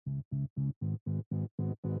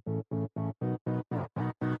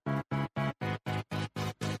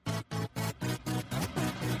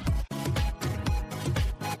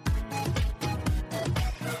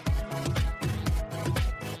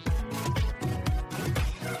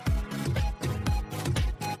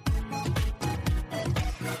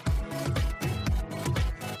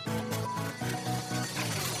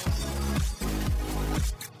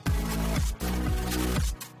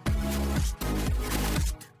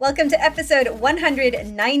Welcome to episode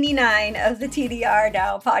 199 of the TDR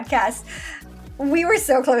Now podcast. We were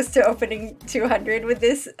so close to opening 200 with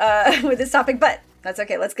this topic, but that's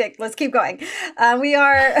okay. Let's keep going. We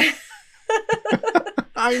are.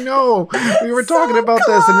 I know we were talking about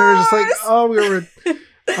this, and we were just like,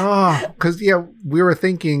 because we were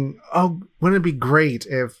thinking, wouldn't it be great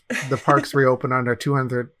if the parks reopened on our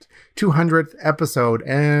 200th episode,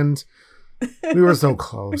 and we were so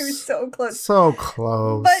close. We were so close. So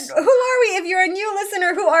close. But who are we? If you're a new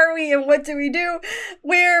listener, who are we and what do we do?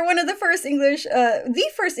 We're one of the first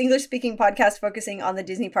English-speaking podcast focusing on the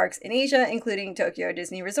Disney parks in Asia, including Tokyo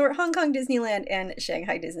Disney Resort, Hong Kong Disneyland, and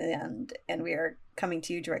Shanghai Disneyland. And we are coming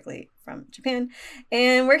to you directly from Japan.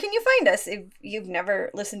 And where can you find us? If you've never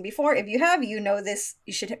listened before, if you have, you know this.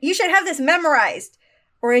 You should have this memorized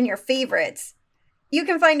or in your favorites. You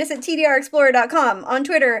can find us at tdrexplorer.com, on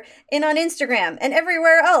Twitter, and on Instagram, and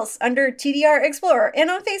everywhere else under TDR Explorer, and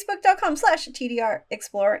on facebook.com/TDR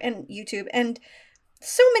Explorer, and YouTube, and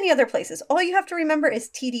so many other places. All you have to remember is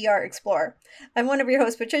TDR Explorer. I'm one of your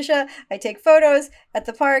hosts, Patricia. I take photos at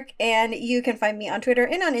the park, and you can find me on Twitter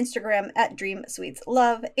and on Instagram at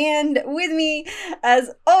DreamSweetsLove. And with me,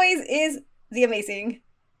 as always, is the amazing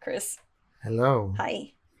Chris. Hello.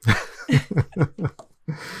 Hi.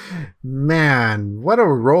 Man, what a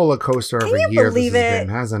roller coaster of a year this has been,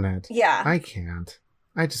 hasn't it? Yeah. I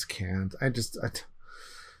just can't.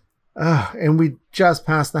 And we just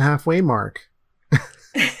passed the halfway mark.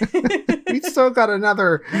 We still got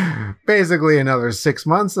basically another 6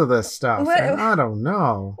 months of this stuff. I don't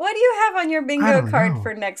know. What do you have on your bingo card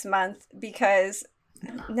for next month? Because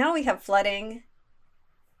now we have flooding.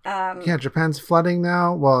 Japan's flooding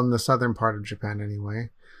now. Well, in the southern part of Japan anyway.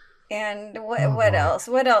 And what else?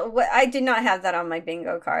 What else? I did not have that on my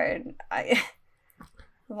bingo card. I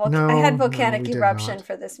had volcanic eruption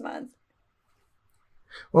for this month.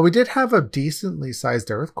 Well, we did have a decently sized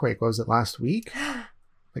earthquake. What was it, last week?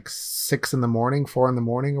 Like 6 a.m, 4 a.m,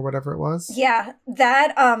 or whatever it was. Yeah,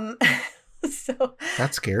 that so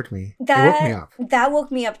that scared me. It woke me up. That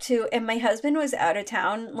woke me up too. And my husband was out of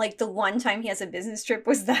town. Like the one time he has a business trip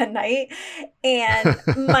was that night. And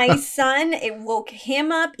my son, it woke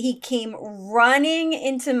him up. He came running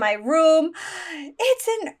into my room. It's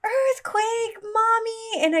an earthquake,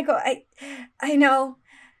 Mommy. And I go, I know.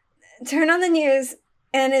 Turn on the news.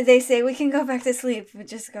 And they say, we can go back to sleep. We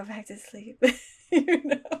just go back to sleep. You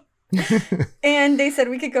know? And they said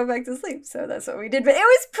we could go back to sleep, so that's what we did. But it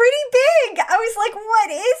was pretty big. I was like, what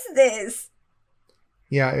is this?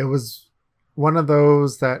 Yeah, it was one of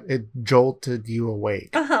those that it jolted you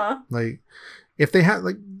awake. Like, if they had,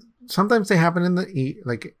 like, sometimes they happen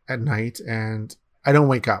at night, and I don't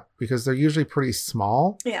wake up because they're usually pretty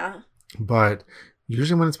small. Yeah. But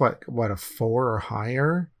usually when it's what a 4 or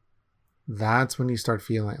higher, that's when you start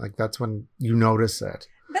feeling like that's when you notice it.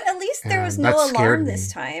 But at least there was no alarm this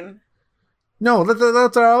time. No, that's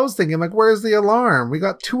what I was thinking. Like, where's the alarm? We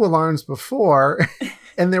got 2 alarms before,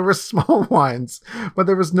 and there were small ones, but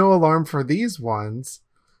there was no alarm for these ones.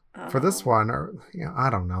 For this one, or I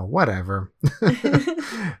don't know, whatever.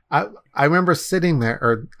 I remember sitting there,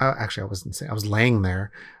 or actually, I wasn't saying. I was laying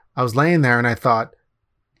there. And I thought,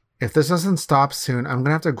 if this doesn't stop soon, I'm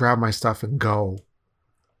gonna have to grab my stuff and go.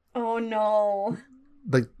 Oh no.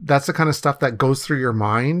 Like, that's the kind of stuff that goes through your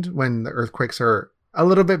mind when the earthquakes are a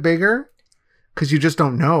little bit bigger, because you just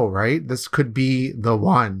don't know, right? This could be the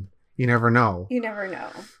one. You never know.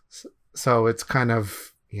 So it's kind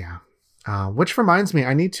of, which reminds me,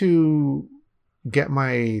 I need to get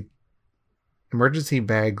my emergency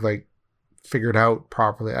bag, like, figured out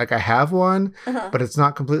properly. Like, I have one, but it's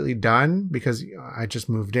not completely done because I just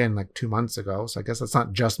moved in like 2 months ago. So I guess that's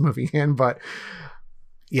not just moving in, but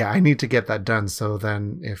yeah, I need to get that done. So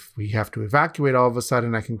then if we have to evacuate all of a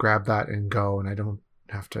sudden, I can grab that and go, and I don't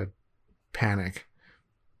have to panic,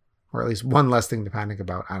 or at least one less thing to panic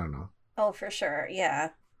about. I don't know. Oh, for sure.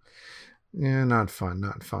 Yeah. Yeah. Not fun.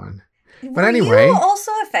 But anyway, you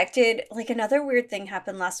also affected, like, another weird thing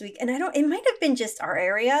happened last week, and it might have been just our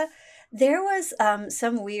area. There was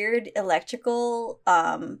some weird electrical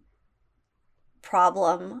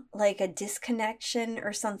problem, like a disconnection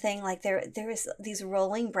or something. Like there was these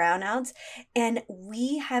rolling brownouts, and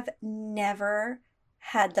we have never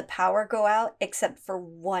had the power go out except for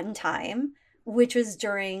one time, which was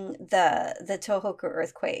during the Tohoku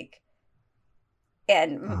earthquake.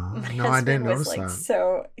 And my husband was like,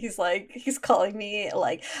 so he's calling me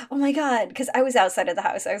like, oh my God, because I was outside of the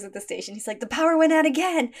house. I was at the station. He's like, the power went out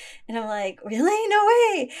again. And I'm like, really? No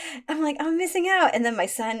way. I'm like, I'm missing out. And then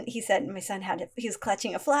he said he was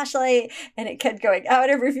clutching a flashlight and it kept going out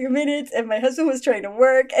every few minutes. And my husband was trying to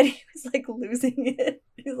work and he was like losing it.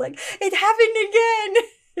 He's like, it happened again.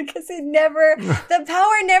 Because the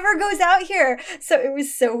power never goes out here. So it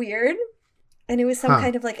was so weird. And it was some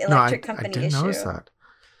kind of like electric company issue. I didn't notice that.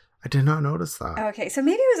 I did not notice that. Okay, so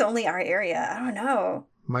maybe it was only our area. I don't know.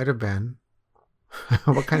 Might have been.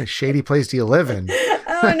 What kind of shady place do you live in?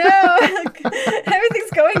 Oh no.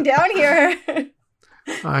 Everything's going down here.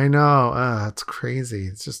 I know. It's crazy.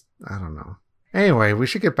 It's just, I don't know. Anyway, we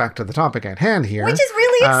should get back to the topic at hand here. Which is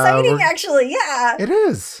really exciting, actually. Yeah. It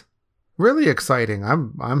is. Really exciting.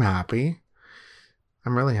 I'm happy.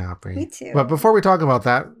 I'm really happy. Me too. But before we talk about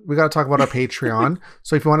that, we got to talk about our Patreon.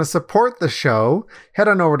 So if you want to support the show, head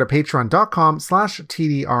on over to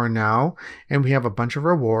patreon.com/TDRnow. And we have a bunch of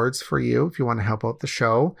rewards for you if you want to help out the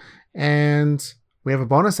show. And we have a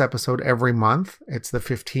bonus episode every month. It's the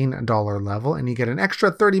 $15 level. And you get an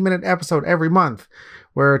extra 30-minute episode every month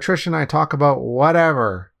where Trish and I talk about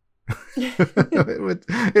whatever.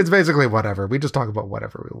 It's basically whatever. We just talk about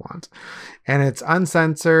whatever we want, and it's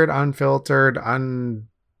uncensored, unfiltered, I don't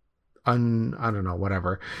know,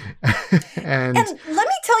 whatever. and let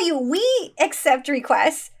me tell you, we accept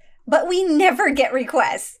requests, but we never get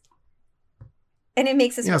requests, and it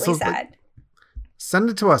makes us really sad. Send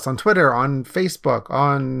it to us on Twitter, on Facebook,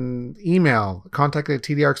 on email,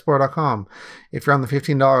 contact@tdrexplore.com. If you're on the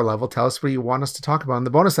 $15 level, tell us what you want us to talk about in the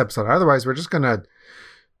bonus episode. Otherwise, we're just gonna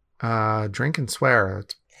drink and swear.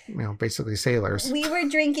 It's, basically sailors. We were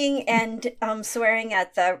drinking and swearing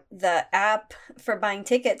at the app for buying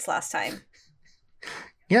tickets last time.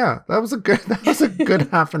 Yeah, that was a good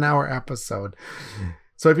half an hour episode.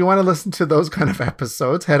 So if you want to listen to those kind of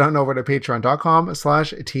episodes, head on over to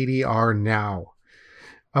patreon.com/TDRnow.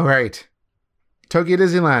 All right. Tokyo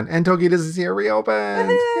Disneyland and Tokyo Disney are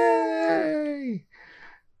reopened. Yay!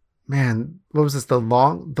 Man, what was this? The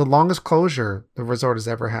longest closure the resort has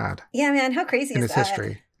ever had. Yeah, man, how crazy is that? In its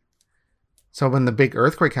history. So when the big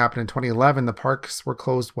earthquake happened in 2011, the parks were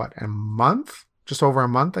closed, a month? Just over a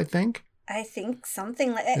month, I think? I think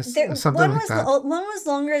something like that. One was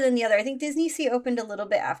longer than the other. I think Disney Sea opened a little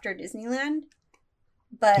bit after Disneyland.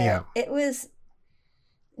 But It was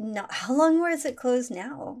not... How long was it closed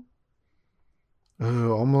now?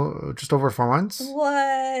 Almost just over 4 months.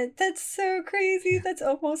 What? That's so crazy. That's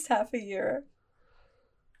almost half a year.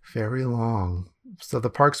 Very long. So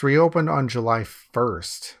the parks reopened on July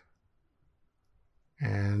 1st.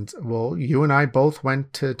 And, you and I both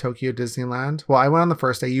went to Tokyo Disneyland. Well, I went on the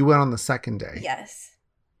first day. You went on the second day. Yes.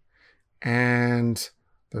 And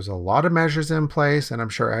there's a lot of measures in place. And I'm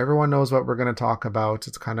sure everyone knows what we're going to talk about.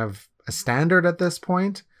 It's kind of a standard at this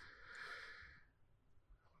point.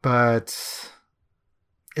 But...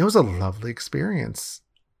 it was a lovely experience.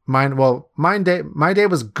 My day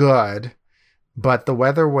was good, but the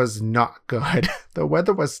weather was not good. The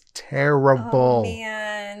weather was terrible. Oh,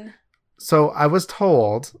 man. So I was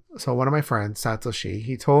told, one of my friends, Satoshi,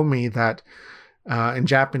 he told me that in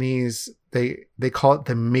Japanese, they call it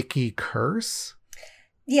the Mickey curse.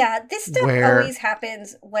 Yeah, this stuff always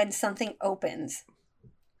happens when something opens.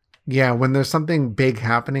 Yeah, when there's something big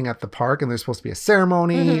happening at the park and there's supposed to be a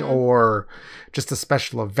ceremony or just a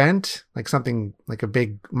special event, like something like a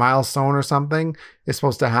big milestone or something is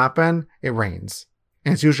supposed to happen, it rains.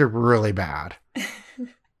 And it's usually really bad.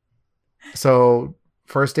 So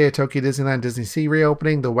first day of Tokyo Disneyland, Disney Sea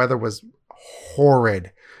reopening, the weather was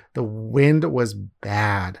horrid. The wind was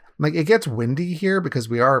bad. Like, it gets windy here because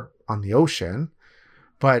we are on the ocean,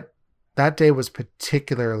 but that day was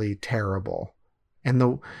particularly terrible. And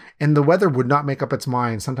the weather would not make up its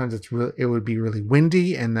mind. Sometimes it would be really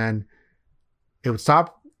windy, and then it would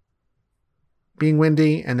stop being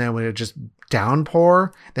windy, and then it would just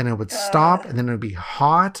downpour. Then it would stop, and then it would be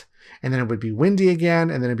hot, and then it would be windy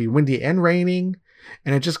again, and then it'd be windy and raining,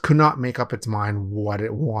 and it just could not make up its mind what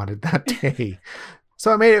it wanted that day.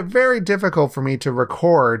 So it made it very difficult for me to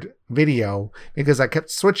record video because I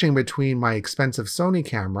kept switching between my expensive Sony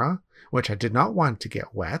camera, which I did not want to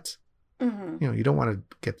get wet. Mm-hmm. You don't want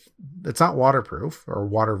to it's not waterproof or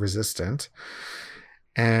water resistant.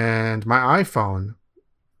 And my iPhone,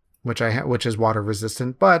 which is water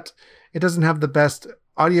resistant, but it doesn't have the best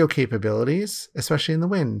audio capabilities, especially in the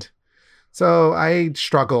wind. So I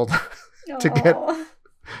struggled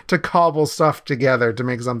to cobble stuff together to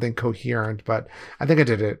make something coherent, but I think I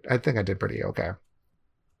did it. I think I did pretty okay.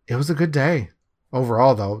 It was a good day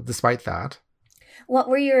overall, though, despite that. What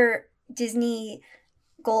were your Disney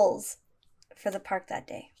goals for the park that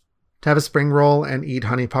day? To have a spring roll and eat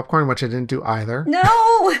honey popcorn, which I didn't do either. No!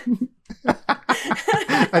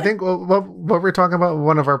 I think what we were talking about in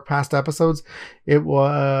one of our past episodes, it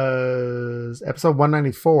was episode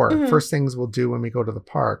 194. Mm-hmm. First things we'll do when we go to the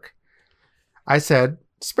park. I said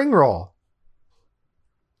spring roll.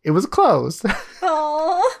 It was closed.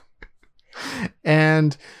 Oh.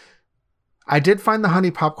 And I did find the honey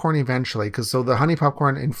popcorn eventually, because so the honey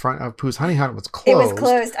popcorn in front of Pooh's Honey Hunt was closed. It was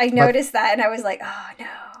closed. I noticed that, and I was like, oh no.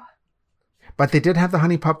 But they did have the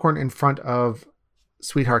honey popcorn in front of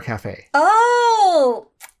Sweetheart Cafe. Oh,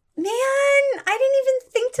 man. I didn't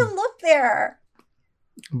even think to look there.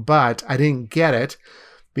 But I didn't get it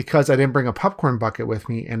because I didn't bring a popcorn bucket with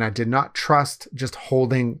me, and I did not trust just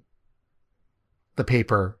holding the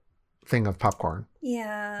paper thing of popcorn.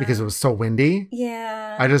 Yeah. Because it was so windy.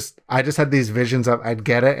 Yeah. I just had these visions of I'd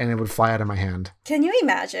get it and it would fly out of my hand. Can you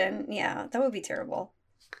imagine? Yeah, that would be terrible.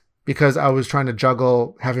 Because I was trying to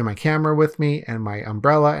juggle having my camera with me and my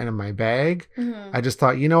umbrella and in my bag. Mm-hmm. I just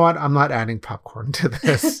thought, you know what? I'm not adding popcorn to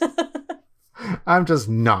this. I'm just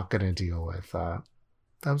not going to deal with that.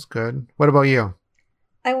 That was good. What about you?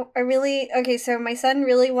 So my son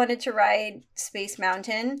really wanted to ride Space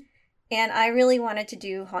Mountain, and I really wanted to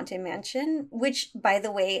do Haunted Mansion, which, by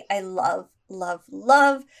the way, I love, love,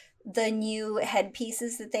 love the new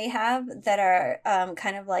headpieces that they have that are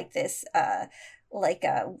kind of like this, like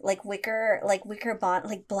wicker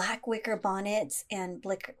black wicker bonnets and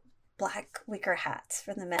black wicker hats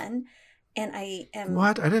for the men. And I am...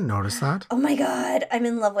 What? I didn't notice that. Oh my God. I'm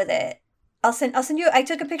in love with it. I'll send you... I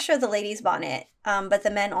took a picture of the ladies' bonnet, but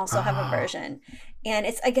the men also have a version. And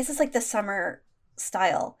I guess it's like the summer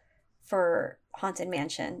style for Haunted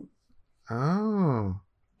Mansion. Oh.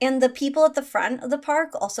 And the people at the front of the park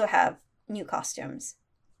also have new costumes,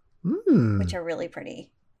 which are really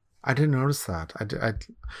pretty. I didn't notice that.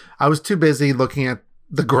 I was too busy looking at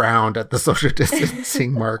the ground at the social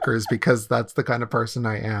distancing markers because that's the kind of person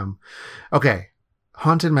I am. Okay.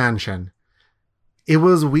 Haunted Mansion. It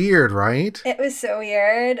was weird, right? It was so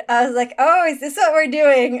weird. I was like, oh, is this what we're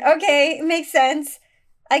doing? Okay, it makes sense.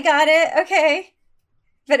 I got it. Okay.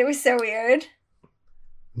 But it was so weird.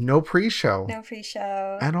 No pre-show. No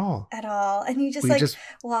pre-show. At all. And you just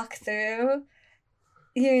walk through.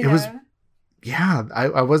 It was... Yeah,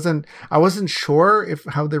 I wasn't sure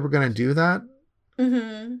how they were going to do that.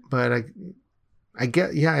 Mm-hmm. But I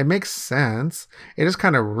get, yeah, it makes sense. It just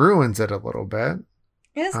kind of ruins it a little bit.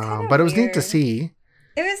 It was kind of but weird. It was neat to see.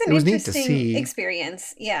 It was an interesting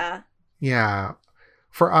experience. Yeah. Yeah.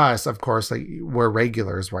 For us, of course, like we're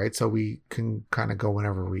regulars, right? So we can kind of go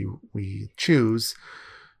whenever we choose.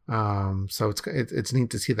 So it's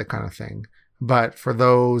neat to see that kind of thing. But for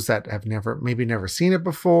those that have never seen it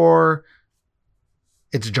before,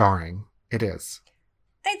 it's jarring. It is.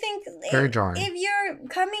 I think very jarring. If you're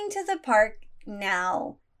coming to the park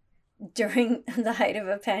now during the height of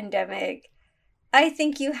a pandemic, I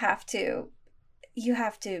think you have to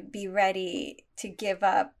be ready to give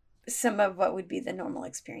up some of what would be the normal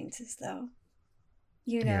experiences, though.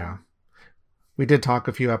 You know. Yeah. We did talk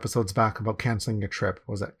a few episodes back about canceling your trip.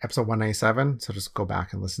 Was it episode 197? So just go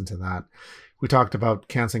back and listen to that. We talked about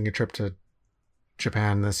canceling your trip to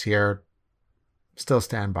Japan this year. Still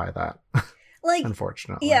stand by that. Like,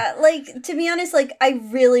 unfortunately. Yeah, like, to be honest, like, I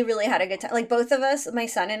really, really had a good time. Like, both of us, my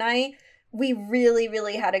son and I, we really,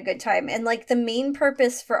 really had a good time. And, like, the main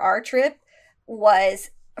purpose for our trip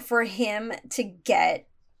was for him to get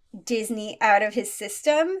Disney out of his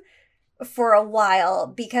system for a while,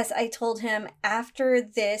 because I told him after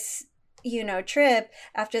this, trip,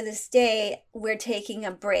 after this day, we're taking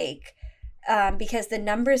a break. Because the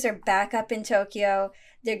numbers are back up in Tokyo.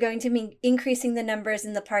 They're going to be increasing the numbers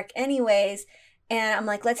in the park anyways. And I'm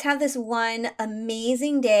like, let's have this one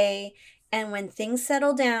amazing day. And when things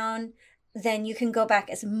settle down, then you can go back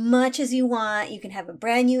as much as you want. You can have a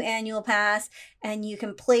brand new annual pass and you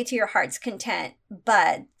can play to your heart's content.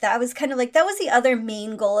 But that was kind of like, that was the other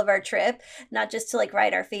main goal of our trip. Not just to like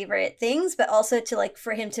ride our favorite things, but also to like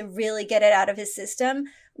for him to really get it out of his system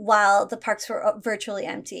while the parks were virtually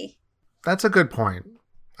empty. That's a good point.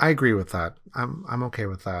 I agree with that. I'm okay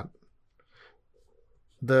with that.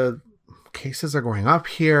 The cases are going up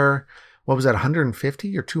here. What was that,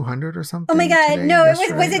 150 or 200 or something? Oh my God. No,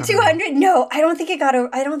 was it 200? No, I don't think it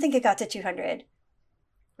got to 200.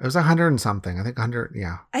 It was 100 and something. I think 100.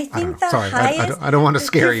 Yeah. I think the Sorry, highest. I don't want to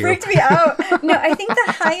scare you. Freaked me out. No, I think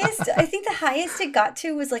the highest. I think the highest it got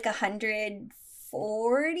to was like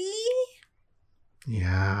 140.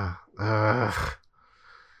 Yeah. Ugh.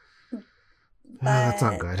 That's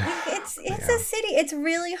not good. It's a city. It's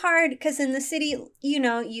really hard because in the city,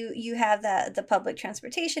 you have the public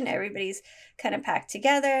transportation. Everybody's kind of packed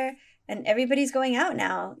together, and everybody's going out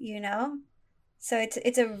now. So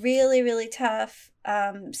it's a really, really tough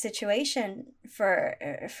situation for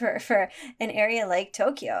an area like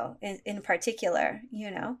Tokyo in particular.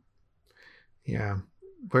 Yeah,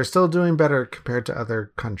 we're still doing better compared to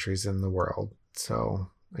other countries in the world. So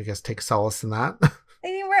I guess take solace in that. I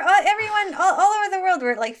mean, everyone all over the world,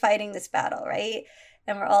 we're like fighting this battle, right?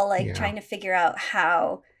 And we're all like trying to figure out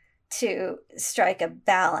how to strike a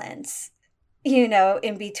balance,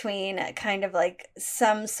 in between kind of like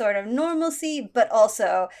some sort of normalcy, but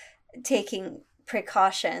also taking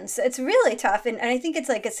precautions. So it's really tough. And I think it's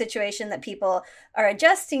like a situation that people are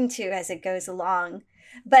adjusting to as it goes along.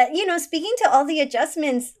 But, speaking to all the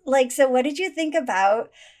adjustments, like, so what did you think about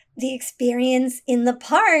the experience in the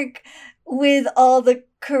park with all the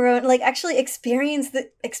corona, like actually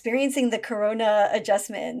experiencing the corona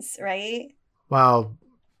adjustments, right? Well,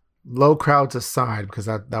 low crowds aside, because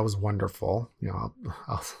that was wonderful.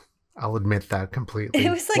 I'll admit that completely.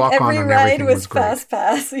 It was like every ride was fast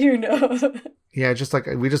pass, Yeah, just like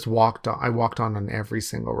we just walked on. I walked on every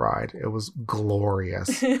single ride. It was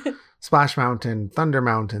glorious. Splash Mountain, Thunder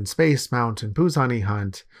Mountain, Space Mountain, Puzani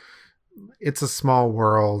Hunt. It's a Small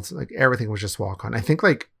World. Like everything was just walk on. I think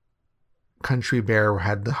like Country Bear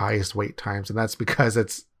had the highest wait times, and that's because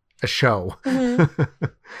it's a show,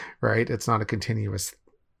 right? It's not a continuous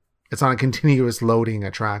loading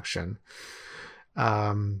attraction.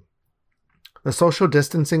 The social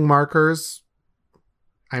distancing markers,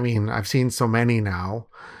 I mean, I've seen so many now.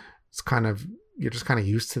 It's kind of, you're just kind of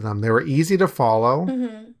used to them. They were easy to follow.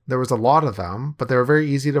 There was a lot of them, but they were very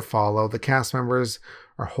easy to follow. The cast members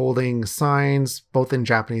are holding signs both in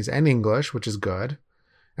Japanese and English, which is good.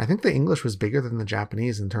 I think the English was bigger than the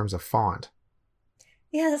Japanese in terms of font.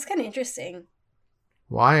 Yeah, that's kind of interesting.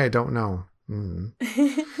 Why? I don't know.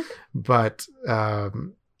 But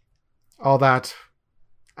all that,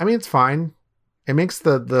 I mean, it's fine. It makes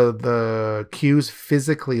the queues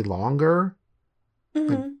physically longer.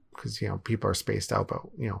 Because, people are spaced out, but,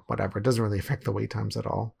 whatever. It doesn't really affect the wait times at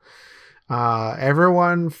all.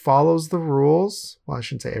 Everyone follows the rules. Well, I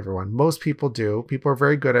shouldn't say everyone. Most people do. People are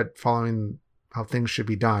very good at following how things should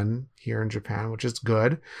be done here in Japan, which is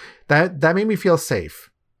good. That made me feel safe.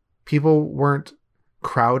 People weren't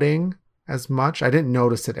crowding as much. I didn't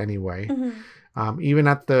notice it anyway. Even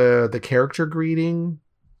at the character greeting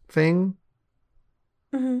thing,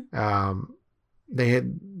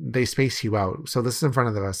 they space you out. So this is in front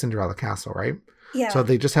of the Cinderella Castle, right? Yeah. So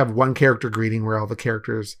they just have one character greeting where all the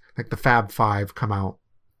characters, like the Fab Five, come out,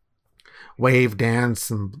 wave, dance,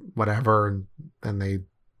 and whatever, and then they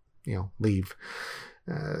leave.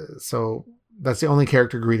 So that's the only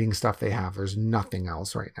character greeting stuff they have. There's nothing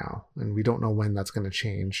else right now, and we don't know when that's going to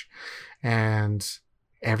change. And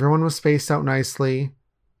everyone was spaced out nicely.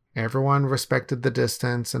 Everyone respected the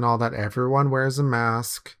distance and all that. Everyone wears a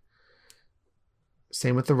mask.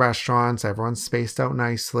 Same with the restaurants. Everyone's spaced out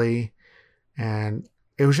nicely. And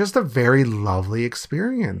it was just a very lovely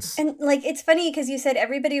experience. And like, it's funny because you said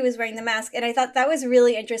everybody was wearing the mask. And I thought that was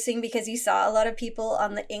really interesting because you saw a lot of people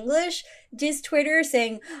on the English just Twitter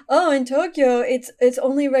saying, oh, in Tokyo, it's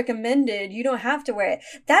only recommended. You don't have to wear it.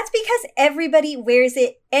 That's because everybody wears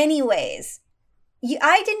it anyways.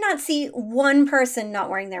 I did not see one person not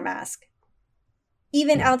wearing their mask,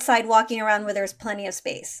 even outside walking around where there's plenty of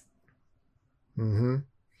space.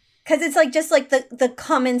 Because it's like just like the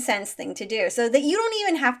common sense thing to do, so that you don't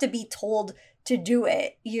even have to be told to do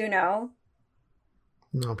it. No,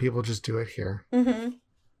 people just do it here. It's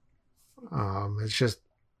just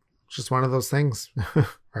one of those things,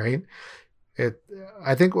 right?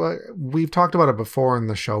 I think we've talked about it before in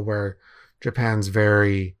the show where Japan's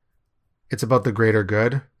it's about the greater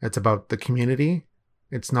good. It's about the community.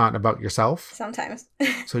 It's not about yourself. Sometimes.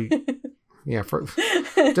 So, yeah,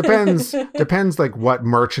 depends like what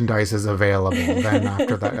merchandise is available. Then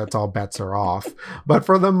after that, it's all bets are off. But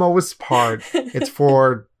for the most part, it's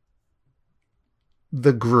for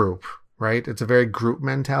the group, right? It's a very group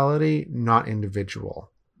mentality, not individual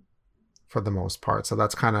for the most part. So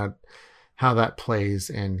that's kind of how that plays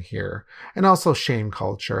in here. And also shame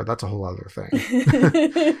culture. That's a whole other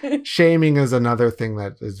thing. Shaming is another thing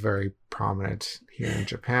that is very prominent here in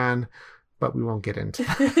Japan, but we won't get into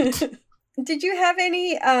that. Did you have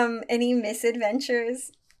any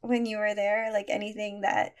misadventures when you were there? Like anything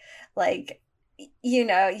that, like, you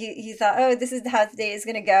know, you thought, oh, this is how the day is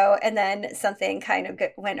going to go, and then something kind of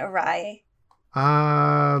went awry?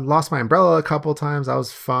 Lost my umbrella a couple times. That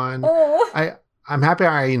was fun. Oh. I'm happy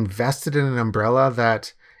I invested in an umbrella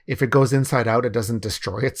that if it goes inside out, it doesn't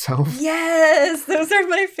destroy itself. Yes, those are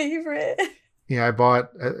my favorite. Yeah, I bought,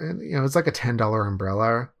 it's like a $10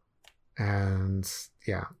 umbrella, and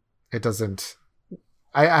yeah, it doesn't.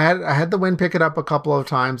 I had the wind pick it up a couple of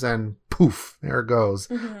times, and poof, there it goes.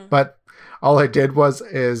 Mm-hmm. But all I did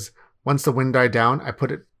is once the wind died down, I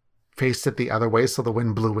faced it the other way, so the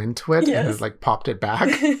wind blew into it, and it like popped it back.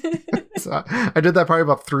 So I did that probably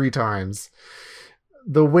about 3 times.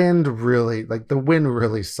 The wind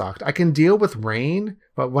really sucked. I can deal with rain,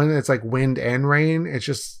 but when it's like wind and rain, it's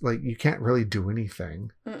just like you can't really do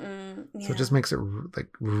anything. Yeah. So it just makes it like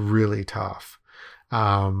really tough.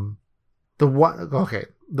 The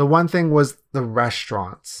one thing was the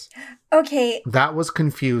restaurants. Okay. That was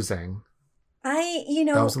confusing. That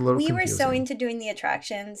was a little confusing. We were so into doing the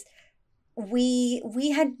attractions. We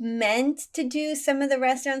had meant to do some of the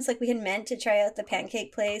restaurants, like we had meant to try out the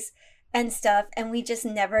pancake place and stuff, and we just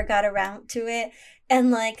never got around to it.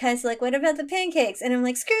 And like, Kai's like, what about the pancakes? And I'm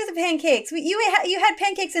like, screw the pancakes. You had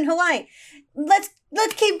pancakes in Hawaii. Let's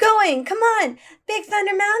keep going. Come on, Big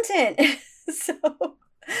Thunder Mountain. So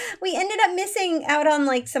we ended up missing out on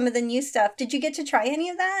like some of the new stuff. Did you get to try any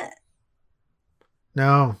of that?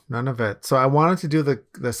 No, none of it. So I wanted to do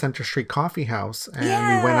the Center Street Coffee House, and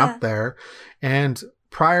we went up there. And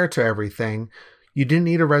prior to everything, you didn't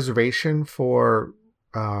need a reservation for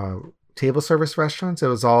table service restaurants. It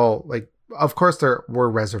was all like, of course there were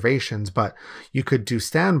reservations, but you could do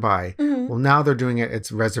standby. Mm-hmm. Well, now they're doing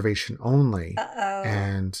it's reservation only. Uh-oh.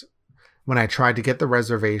 And when I tried to get the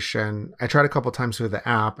reservation, I tried a couple times through the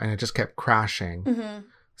app, and it just kept crashing. Mm-hmm.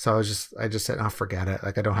 So I just said, oh, forget it.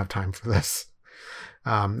 Like, I don't have time for this.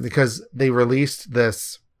 Because they released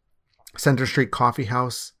this Center Street Coffee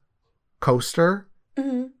House coaster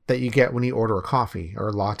mm-hmm. that you get when you order a coffee or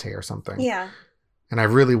a latte or something. Yeah. And I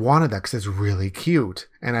really wanted that because it's really cute.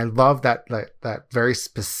 And I love that very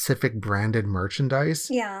specific branded merchandise.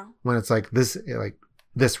 Yeah. When it's like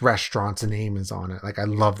this restaurant's name is on it. Like, I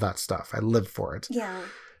love that stuff. I live for it. Yeah.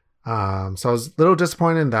 So I was a little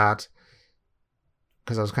disappointed in that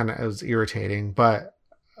because it was irritating. But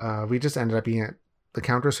we just ended up eating at the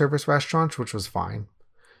counter service restaurant, which was fine.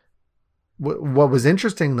 What was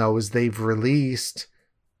interesting, though, is they've released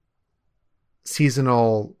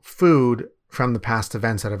seasonal food from the past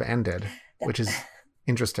events that have ended, which is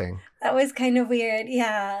interesting. That was kind of weird.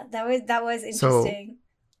 Yeah, that was interesting. So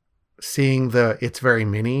seeing It's Very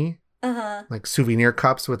Mini, like souvenir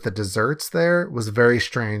cups with the desserts there was very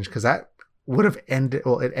strange because that would have ended.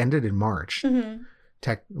 Well, it ended in March. Mm-hmm.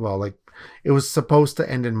 It was supposed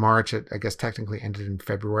to end in March. It, I guess, technically ended in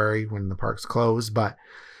February when the parks closed, but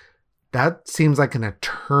that seems like an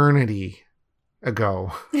eternity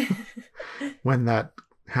ago when that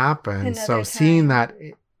happened. So seeing that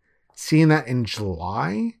in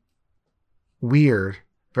July, weird,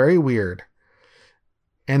 very weird.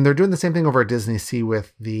 And they're doing the same thing over at Disney Sea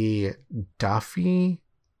with the Duffy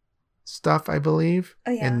stuff, I believe.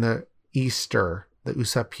 Oh, yeah. And the Easter, the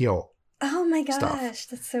Usapio. Oh my gosh, stuff.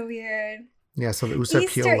 That's so weird. Yeah, so the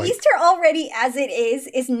Usapio. Easter already as it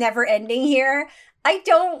is never ending here. I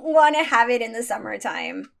don't want to have it in the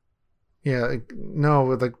summertime. Yeah,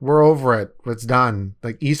 we're over it. It's done.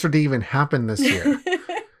 Like, Easter didn't even happen this year.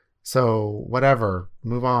 So whatever,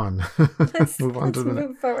 move on. Let's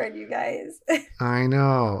move forward, you guys. I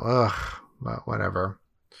know. Ugh, but whatever.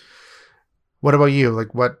 What about you?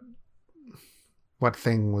 Like, what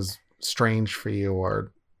thing was strange for you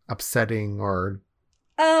or upsetting or?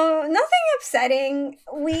 Nothing upsetting.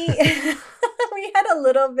 We we had a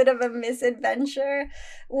little bit of a misadventure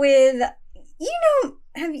with,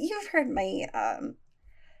 you've heard my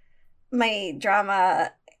my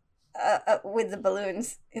drama with the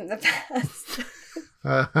balloons in the past.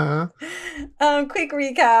 Uh-huh. Quick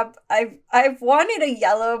recap. I've wanted a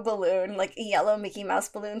yellow balloon, like a yellow Mickey Mouse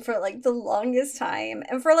balloon, for like the longest time.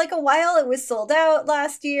 And for like a while it was sold out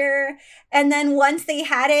last year. And then once they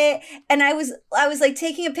had it, and I was like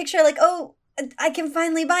taking a picture, like, oh, I can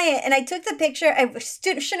finally buy it. And I took the picture. I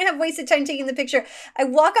shouldn't have wasted time taking the picture. I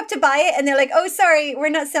walk up to buy it and they're like, oh, sorry, we're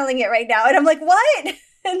not selling it right now. And I'm like, what?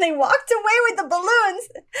 And they walked away with the balloons.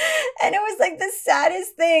 And it was like the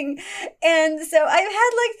saddest thing. And so I've had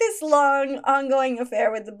like this long ongoing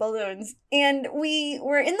affair with the balloons. And we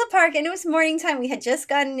were in the park and it was morning time. We had just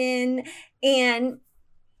gotten in and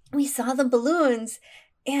we saw the balloons.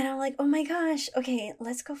 And I'm like, oh my gosh, okay,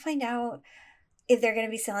 let's go find out if they're going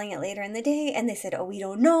to be selling it later in the day. And they said, oh, we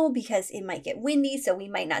don't know because it might get windy, so we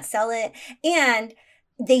might not sell it. And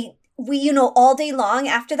we all day long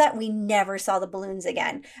after that, we never saw the balloons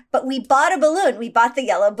again. But we bought a balloon. We bought the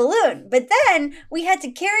yellow balloon. But then we had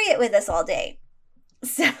to carry it with us all day.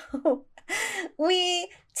 So we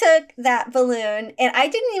took that balloon, and I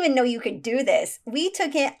didn't even know you could do this. We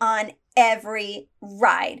took it on every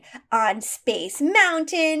ride. On Space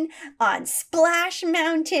Mountain, on Splash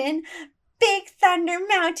Mountain, Big Thunder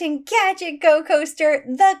Mountain, Gadget Go Coaster,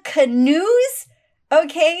 the canoes.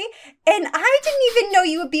 Okay? And I didn't even know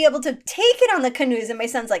you would be able to take it on the canoes. And my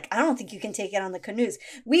son's like, I don't think you can take it on the canoes.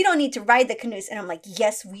 We don't need to ride the canoes. And I'm like,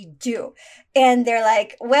 yes, we do. And they're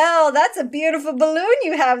like, well, that's a beautiful balloon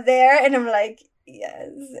you have there. And I'm like, yes.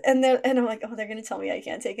 And I'm like, oh, they're going to tell me I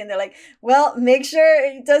can't take it. And they're like, well, make sure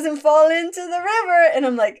it doesn't fall into the river. And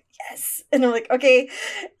I'm like, yes. And I'm like, okay.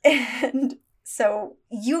 And so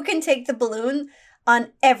you can take the balloon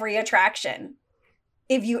on every attraction.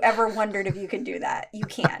 If you ever wondered if you could do that, you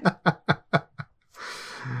can.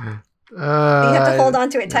 You have to hold on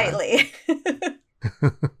to it tightly.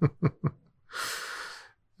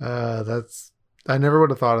 I never would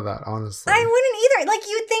have thought of that, honestly. I wouldn't either. Like,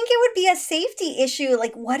 you'd think it would be a safety issue.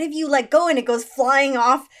 Like, what if you let go and it goes flying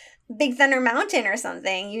off Big Thunder Mountain or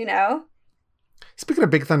something, Speaking of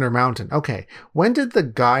Big Thunder Mountain, okay, when did the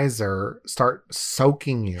geyser start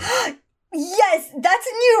soaking you? Yes, that's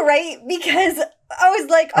new, right? Because I was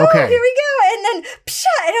like, oh, okay, here we go. And then, psha,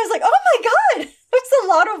 and I was like, oh my God, that's a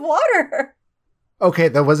lot of water. Okay,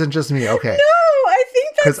 that wasn't just me. Okay. No, I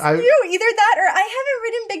think that's new. Either that or I haven't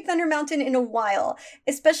ridden Big Thunder Mountain in a while,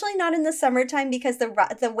 especially not in the summertime because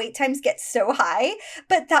the wait times get so high.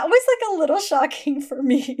 But that was like a little shocking for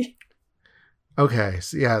me. Okay,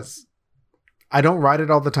 so yes. I don't ride it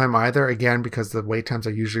all the time either, again, because the wait times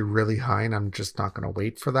are usually really high and I'm just not going to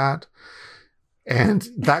wait for that. And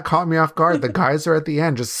that caught me off guard. The geyser at the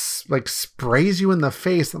end just like sprays you in the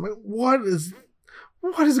face. I'm like, what is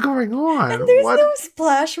going on? And there's no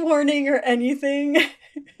splash warning or anything.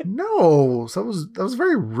 No, so that was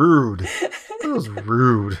very rude. That was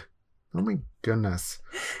rude. Oh my goodness.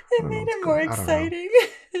 It made it more exciting.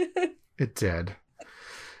 It did.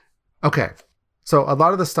 Okay. So a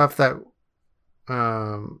lot of the stuff that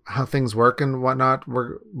how things work and whatnot,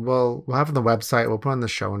 we'll have on the website. We'll put on the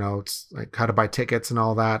show notes, like how to buy tickets and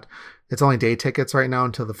all that. It's only day tickets right now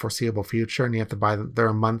until the foreseeable future, and you have to buy them there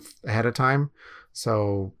a month ahead of time.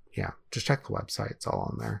 So yeah, just check the website. It's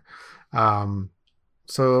all on there.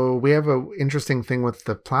 So we have an interesting thing with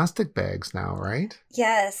the plastic bags now, right?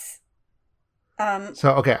 Yes.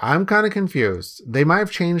 So okay, I'm kind of confused. They might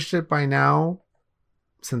have changed it by now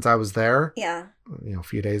since I was there. Yeah. A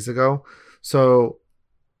few days ago. So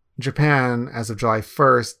Japan, as of July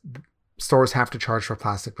 1st, stores have to charge for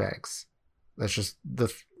plastic bags. That's just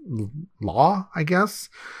the law, I guess,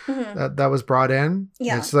 that was brought in.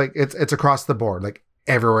 Yeah. It's like, it's across the board. Like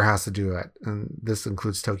everywhere has to do it. And this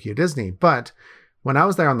includes Tokyo Disney. But when I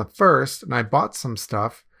was there on the 1st and I bought some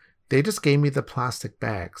stuff, they just gave me the plastic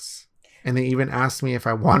bags. And they even asked me if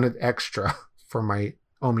I wanted extra for my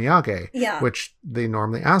omiyage, which they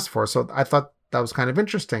normally ask for. So I thought that was kind of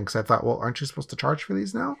interesting because I thought, well, aren't you supposed to charge for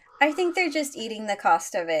these now? I think they're just eating the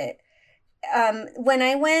cost of it.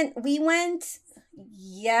 When we went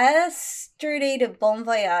yesterday to Bon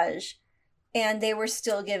Voyage, and they were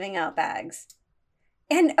still giving out bags.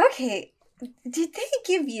 And okay, did they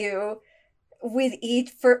give you with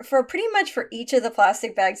each for pretty much for each of the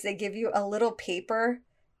plastic bags? They give you a little paper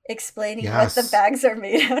explaining what the bags are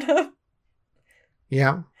made out of.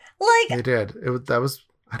 Yeah, like they did.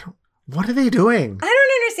 What are they doing? I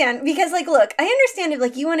don't understand because, like, look, I understand if,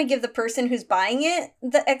 like, you want to give the person who's buying it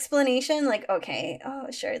the explanation, like, okay, oh,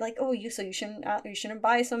 sure, like, oh, you shouldn't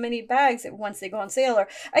buy so many bags once they go on sale, or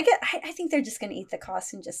I think they're just gonna eat the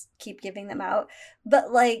cost and just keep giving them out.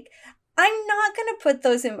 But like, I'm not gonna put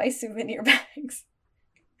those in my souvenir bags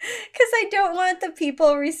because I don't want the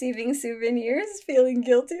people receiving souvenirs feeling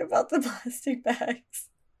guilty about the plastic bags.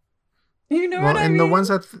 You know what I mean? And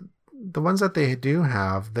the ones that they do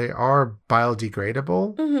have, they are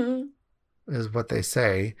biodegradable, is what they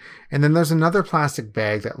say. And then there's another plastic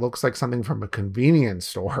bag that looks like something from a convenience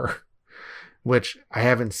store, which I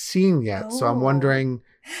haven't seen yet. Oh. So I'm wondering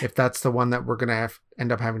if that's the one that we're going to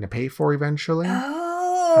end up having to pay for eventually.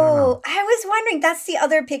 Oh, I was wondering. That's the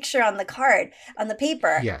other picture on the card, on the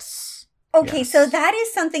paper. Yes. Okay, yes. So that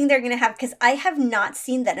is something they're going to have because I have not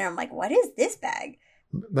seen that. And I'm like, what is this bag?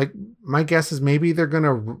 Like, my guess is maybe they're going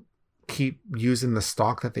to keep using the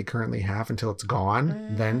stock that they currently have until it's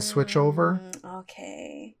gone, then switch over.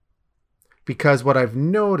 Okay. Because what I've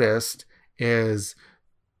noticed is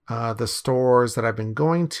the stores that I've been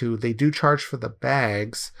going to, they do charge for the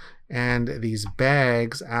bags, and these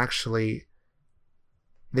bags actually,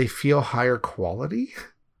 they feel higher quality.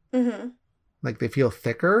 Mm-hmm. Like they feel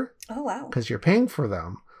thicker. Oh, wow. Because you're paying for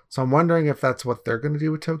them. So I'm wondering if that's what they're going to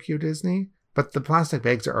do with Tokyo Disney. But the plastic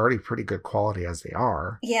bags are already pretty good quality as they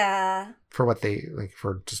are. Yeah. For what they, like,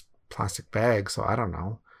 for just plastic bags. So I don't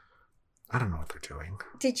know. I don't know what they're doing.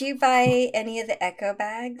 Did you buy any of the Echo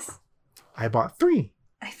bags? I bought 3.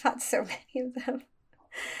 I bought so many of them.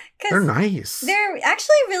 They're nice. They're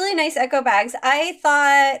actually really nice Echo bags. I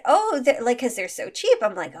thought, because they're so cheap,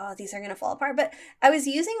 I'm like, oh, these are going to fall apart. But I was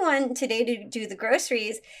using one today to do the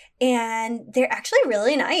groceries, and they're actually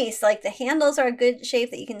really nice. Like, the handles are a good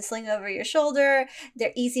shape that you can sling over your shoulder.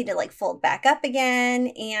 They're easy to, like, fold back up again.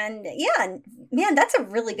 And, yeah, man, that's a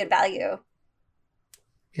really good value.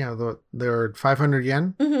 Yeah, they're 500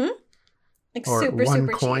 yen. Mm-hmm. Like, or super,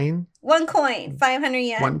 super coin. Cheap. 1 coin, 500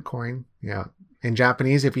 yen. 1 coin, yeah. In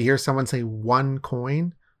Japanese, if you hear someone say 1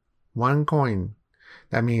 coin,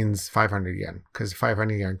 that means 500 yen, because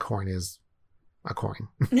 500 yen coin is a coin.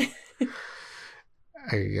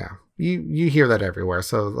 Yeah, you hear that everywhere.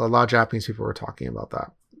 So a lot of Japanese people were talking about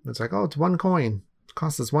that. It's like, oh, it's 1 coin. It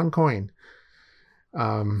costs us 1 coin.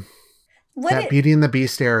 Beauty and the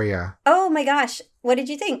Beast area. Oh my gosh. What did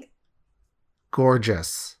you think?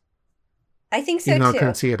 Gorgeous. I think so, too. I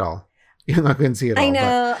couldn't see it all. You're not going to see it all. I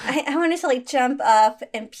know. But... I wanted to, like, jump up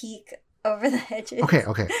and peek over the hedges. Okay.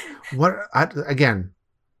 Again,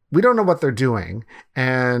 we don't know what they're doing.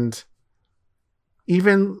 And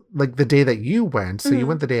even, like, the day that you went, so you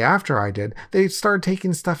went the day after I did, they started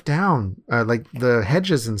taking stuff down, like the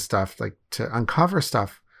hedges and stuff, like to uncover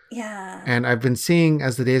stuff. Yeah. And I've been seeing,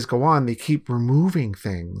 as the days go on, they keep removing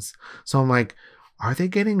things. So I'm like, are they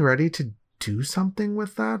getting ready to do something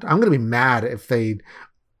with that? I'm going to be mad if they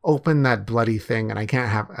open that bloody thing and I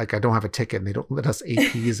don't have a ticket and they don't let us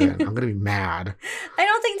APs in. I'm going to be mad. I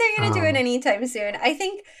don't think they're going to do it anytime soon. I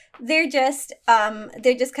think they're just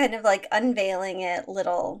kind of, like, unveiling it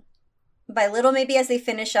little by little, maybe as they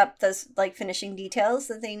finish up those, like, finishing details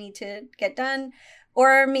that they need to get done.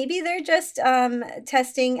 Or maybe they're just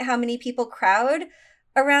testing how many people crowd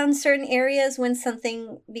around certain areas when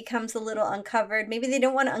something becomes a little uncovered. Maybe they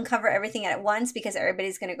don't want to uncover everything at once because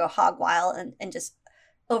everybody's going to go hog wild and just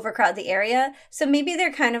overcrowd the area. So maybe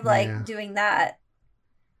they're kind of like doing that.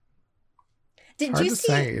 Did you see?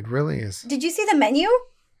 Say. It really is. Did you see the menu?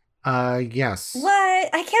 Yes. What?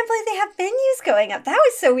 I can't believe they have menus going up. That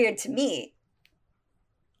was so weird to me.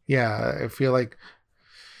 Yeah, I feel like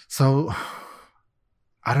so.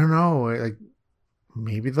 I don't know. Like,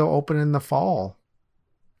 maybe they'll open in the fall.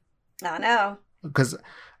 I don't know. Because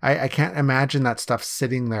I can't imagine that stuff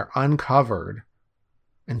sitting there uncovered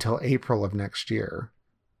until April of next year.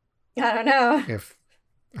 I don't know.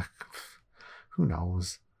 Who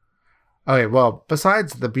knows? Okay, well,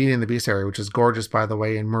 besides the Beauty and the Beast area, which is gorgeous, by the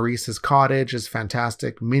way, and Maurice's cottage is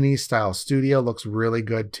fantastic. Mini style studio looks really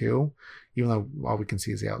good too, even though all we can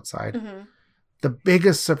see is the outside. Mm-hmm. The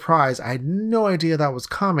biggest surprise, I had no idea that was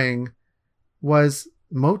coming, was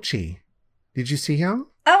Mochi. Did you see him?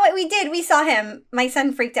 Oh, we did. We saw him. My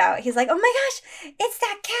son freaked out. He's like, oh my gosh, it's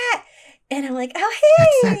that cat. And I'm like, oh,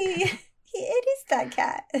 hey, it is that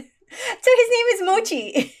cat. So his name is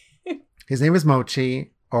Mochi. His name is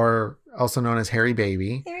Mochi, or also known as Hairy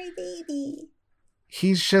Baby. Hairy Baby.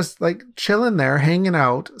 He's just, like, chilling there, hanging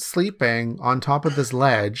out, sleeping on top of this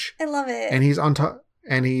ledge. I love it. And he's on top.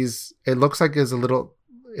 And it looks like it's a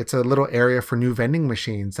little area for new vending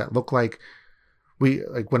machines that look like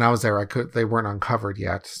when I was there, they weren't uncovered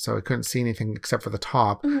yet. So I couldn't see anything except for the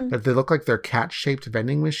top, but they look like they're cat shaped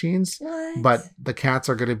vending machines. What? But the cats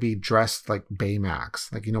are going to be dressed like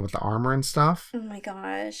Baymax, like, with the armor and stuff. Oh my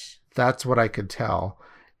gosh. That's what I could tell.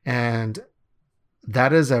 And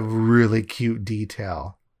that is a really cute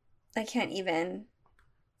detail. I can't even.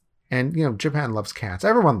 And, Japan loves cats.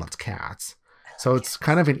 Everyone loves cats. So it's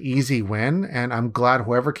kind of an easy win, and I'm glad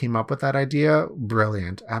whoever came up with that idea,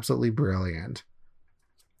 brilliant, absolutely brilliant.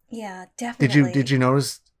 Yeah, definitely. Did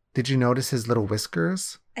you notice his little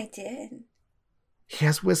whiskers? I did. He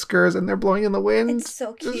has whiskers and they're blowing in the wind. It's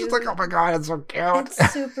so cute. It's just like, oh my God, it's so cute.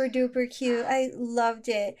 It's super duper cute. I loved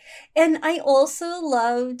it. And I also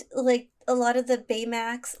loved, like, a lot of the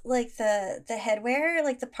Baymax, like the headwear,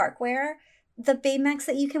 like the parkwear, the Baymax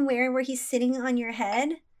that you can wear where he's sitting on your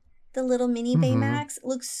head. The little mini Baymax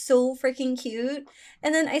looks so freaking cute.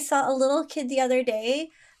 And then I saw a little kid the other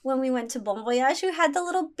day when we went to Bon Voyage who had the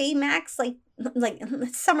little Baymax, like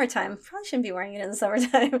it's summertime. Probably shouldn't be wearing it in the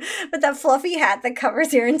summertime, but that fluffy hat that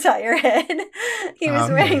covers your entire head. He was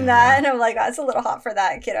wearing that, and I'm like, oh, it's a little hot for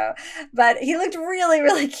that, kiddo. But he looked really,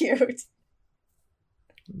 really cute.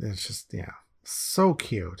 It's just, so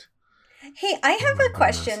cute. Hey, I have a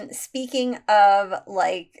question. Speaking of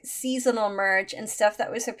like seasonal merch and stuff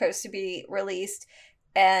that was supposed to be released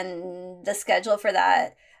and the schedule for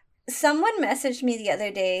that, someone messaged me the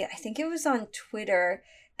other day, I think it was on Twitter,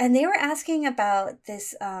 and they were asking about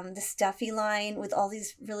this this Duffy line with all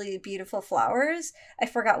these really beautiful flowers. I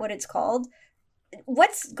forgot what it's called.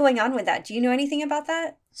 What's going on with that? Do you know anything about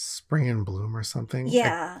that? Spring and Bloom or something?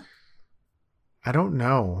 Yeah. I don't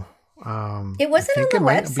know. It wasn't on the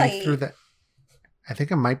website. I think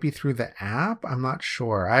it might be through the app. I'm not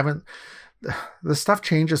sure. I haven't. The stuff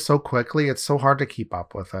changes so quickly. It's so hard to keep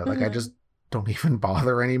up with it. Like, I just don't even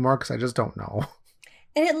bother anymore because I just don't know.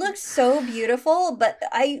 And it looks so beautiful, but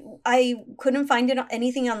I couldn't find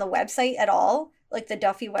anything on the website at all, like the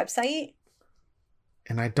Duffy website.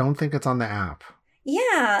 And I don't think it's on the app.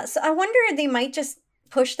 Yeah, so I wonder if they might just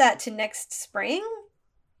push that to next spring.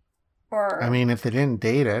 Or, I mean, if they didn't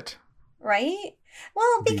date it. Right?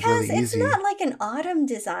 Well, because really it's not like an autumn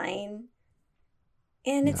design.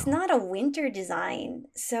 And it's not a winter design.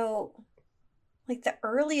 So, like, the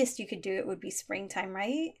earliest you could do it would be springtime,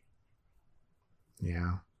 right?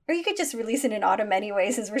 Yeah. Or you could just release it in autumn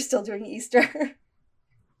anyway, since we're still doing Easter.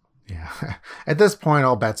 Yeah. At this point,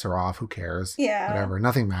 all bets are off. Who cares? Yeah. Whatever.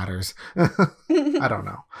 Nothing matters. I don't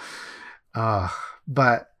know.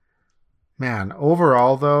 But, man,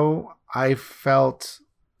 overall, though, I felt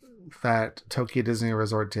that Tokyo Disney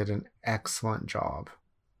Resort did an excellent job.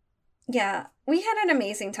 Yeah, we had an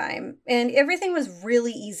amazing time, and everything was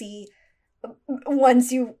really easy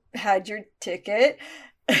once you had your ticket.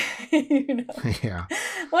 Yeah.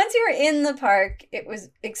 Once you were in the park, it was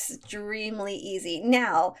extremely easy.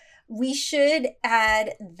 Now, we should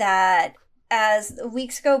add that as the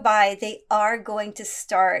weeks go by, they are going to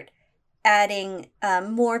start adding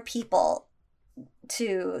more people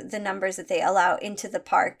to the numbers that they allow into the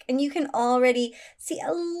park. And you can already see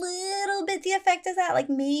a little bit the effect of that. Like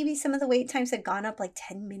maybe some of the wait times have gone up like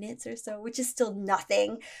 10 minutes or so, which is still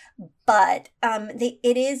nothing. But they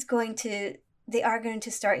are going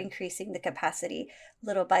to start increasing the capacity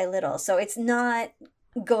little by little. So it's not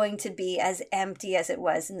going to be as empty as it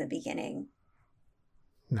was in the beginning.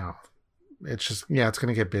 No. It's just, it's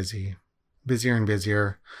going to get busier and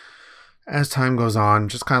busier as time goes on,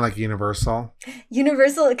 just kind of like Universal.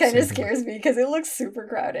 Universal kind of scares me because it looks super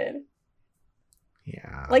crowded.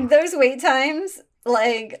 Yeah. Like those wait times,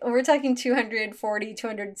 like we're talking 240,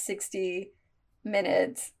 260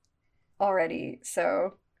 minutes already.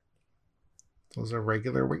 So those are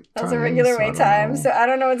regular wait times. Those are regular wait times. So I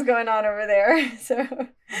don't know what's going on over there. So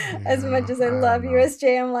as much as I love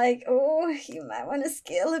USJ, I'm like, oh, you might want to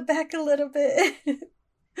scale it back a little bit.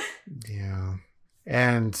 Yeah.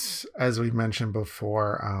 And as we mentioned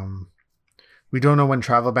before, we don't know when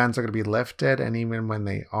travel bans are going to be lifted. And even when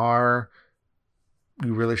they are,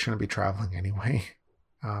 you really shouldn't be traveling anyway.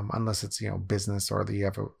 Unless it's, business or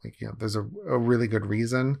there's a really good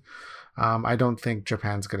reason. I don't think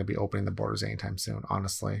Japan's going to be opening the borders anytime soon,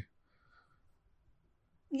 honestly.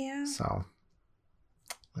 Yeah. So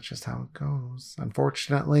that's just how it goes,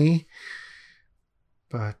 unfortunately.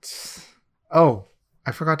 But,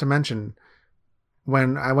 I forgot to mention,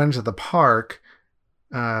 when I went to the park,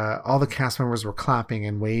 all the cast members were clapping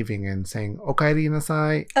and waving and saying, "Okaeri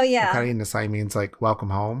nasai." Oh, yeah. Okaeri nasai means like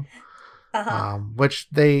welcome home. Which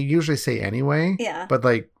they usually say anyway. Yeah. But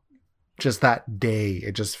like just that day,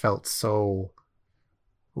 it just felt so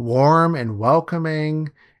warm and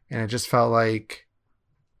welcoming. And it just felt like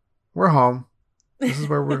we're home. This is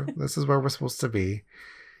where we're supposed to be.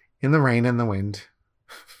 In the rain and the wind.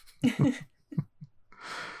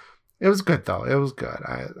 It was good though. It was good.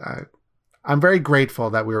 I'm very grateful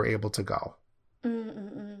that we were able to go.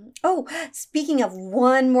 Oh, speaking of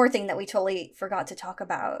one more thing that we totally forgot to talk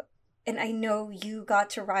about, and I know you got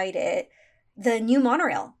to ride it, the new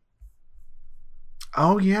monorail.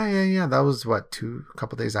 Oh yeah. That was a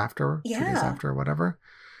couple days after? Yeah. 2 days after or whatever.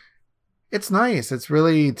 It's nice. It's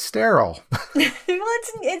really sterile. Well,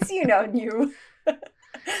 it's new.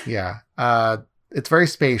 Yeah. It's very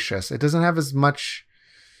spacious. It doesn't have as much.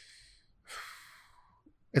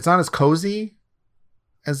 It's not as cozy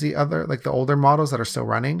as the other, like the older models that are still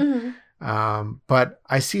running. Mm-hmm. But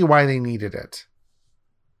I see why they needed it.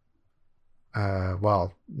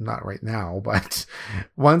 Well, not right now, but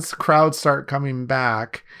once crowds start coming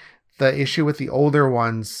back, the issue with the older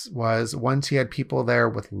ones was once you had people there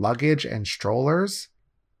with luggage and strollers,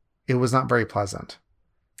 it was not very pleasant.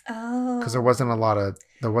 Oh. Because there wasn't a lot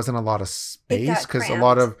of space, because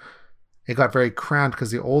it got very cramped,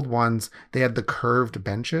 because the old ones, they had the curved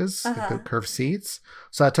benches, like the curved seats.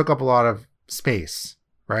 So that took up a lot of space,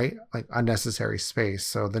 right? Like unnecessary space.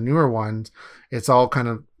 So the newer ones, it's all kind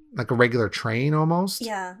of like a regular train almost.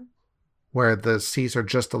 Yeah. Where the seats are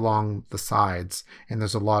just along the sides, and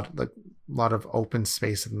there's a lot of open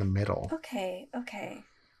space in the middle. Okay.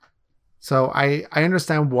 So I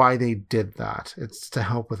understand why they did that. It's to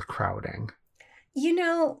help with crowding. You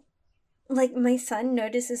know, like my son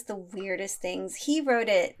notices the weirdest things. He wrote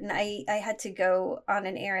it, and I had to go on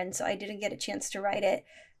an errand, so I didn't get a chance to write it.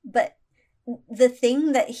 But the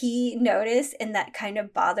thing that he noticed and that kind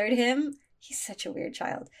of bothered him, he's such a weird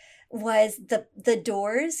child, was the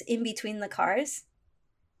doors in between the cars.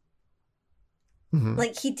 Mm-hmm.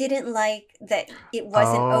 Like, he didn't like that it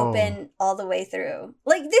wasn't open all the way through.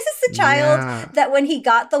 Like, this is the child that when he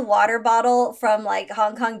got the water bottle from, like,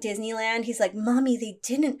 Hong Kong Disneyland, he's like, Mommy, they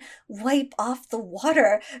didn't wipe off the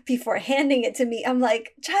water before handing it to me. I'm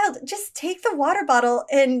like, child, just take the water bottle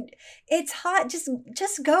and it's hot. Just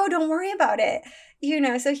go. Don't worry about it. You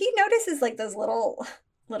know, so he notices, like, those little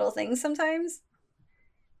things sometimes.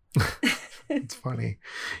 It's funny.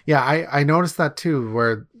 Yeah, I noticed that too,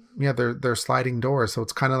 where they're sliding doors, so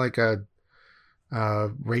it's kind of like a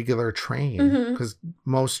regular train, because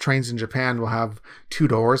most trains in Japan will have 2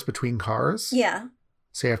 doors between cars. Yeah.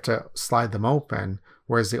 So you have to slide them open,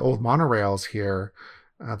 whereas the old monorails here,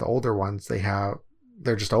 the older ones, they're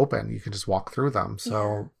just open. You can just walk through them.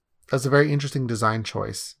 So that's a very interesting design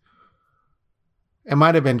choice. It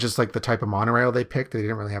might have been just like the type of monorail they picked. They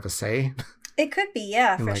didn't really have a say. It could be,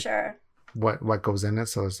 yeah, for sure. What goes in it.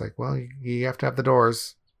 So it's like, well, you have to have the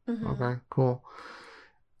doors. Okay, cool.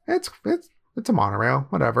 It's a monorail,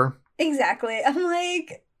 whatever. Exactly. I'm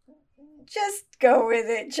like, just go with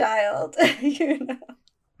it, child. You know.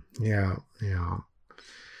 Yeah.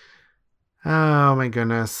 Oh my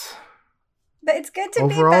goodness. But it's good to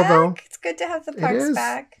be back. Though, it's good to have the parks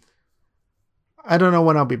back. I don't know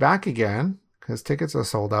when I'll be back again, because tickets are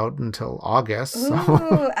sold out until August. Ooh,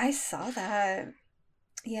 so. I saw that.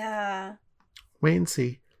 Yeah. Wait and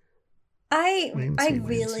see. I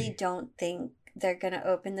really don't think they're going to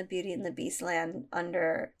open the Beauty and the Beast land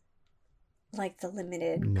under, like, the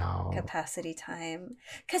limited capacity time.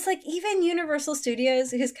 Because, like, even Universal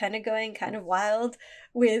Studios, who's kind of going kind of wild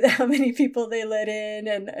with how many people they let in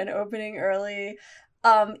and opening early,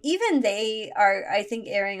 even they are, I think,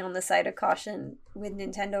 erring on the side of caution with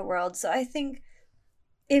Nintendo World. So I think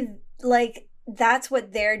if, like, that's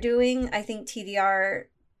what they're doing, I think TDR,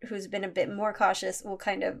 who's been a bit more cautious, will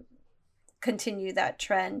kind of continue that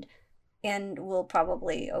trend and will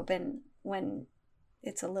probably open when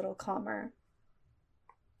it's a little calmer.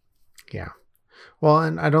 Yeah. Well,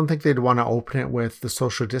 and I don't think they'd want to open it with the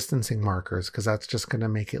social distancing markers, because that's just going to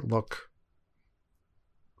make it look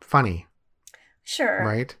funny. Sure.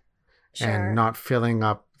 Right? Sure. And not filling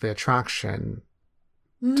up the attraction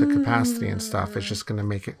to capacity and stuff. It's just going to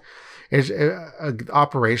make it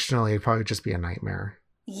operationally, it'd probably just be a nightmare.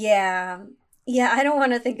 Yeah, I don't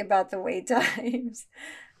want to think about the wait times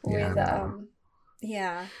with Not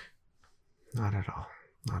at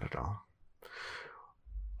all.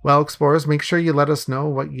 Well, explorers, make sure you let us know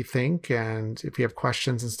what you think, and if you have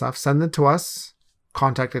questions and stuff, send them to us.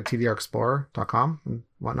 Contact at tdrexplorer.com and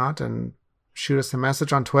whatnot, and shoot us a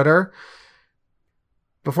message on Twitter.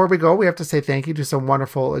 Before we go, we have to say thank you to some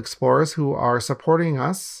wonderful explorers who are supporting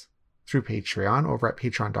us through Patreon over at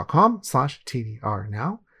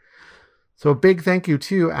patreon.com/TDRnow. So a big thank you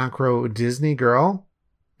to Acro Disney Girl,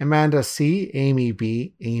 Amanda C, Amy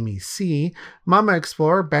B, Amy C, Mama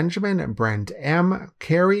Explorer, Benjamin, Brent M,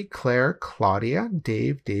 Carrie, Claire, Claudia,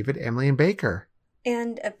 Dave, David, Emily, and Baker.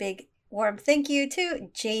 And a big warm thank you to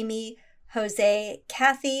Jamie, Jose,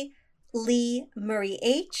 Kathy, Lee, Murray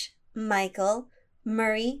H, Michael,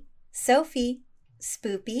 Murray, Sophie,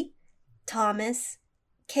 Spoopy, Thomas,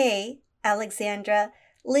 Kay, Alexandra,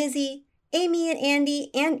 Lizzie, Amy and Andy,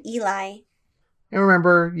 and Eli. And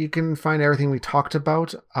remember, you can find everything we talked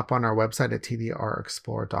about up on our website at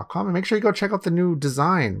tdrexplorer.com. And make sure you go check out the new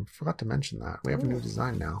design. Forgot to mention that. We have a new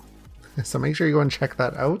design now. So make sure you go and check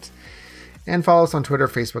that out. And follow us on Twitter,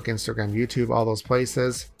 Facebook, Instagram, YouTube, all those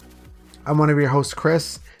places. I'm one of your hosts,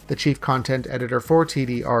 Chris, the Chief Content Editor for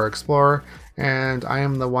TDR Explorer. And I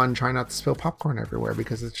am the one trying not to spill popcorn everywhere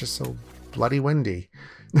because it's just so bloody windy.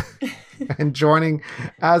 And joining,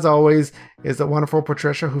 as always, is the wonderful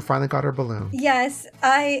Patricia, who finally got her balloon. Yes,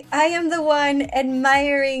 I am the one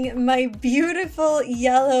admiring my beautiful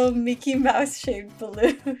yellow Mickey Mouse shaped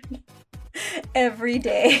balloon every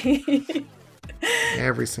day.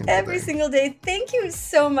 Every single day. Thank you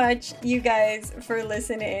so much, you guys, for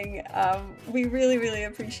listening. We really, really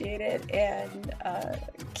appreciate it. And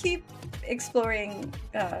keep exploring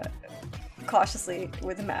cautiously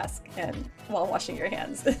with a mask and while washing your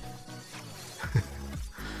hands.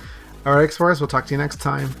 All right, Explorers, we'll talk to you next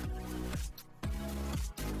time.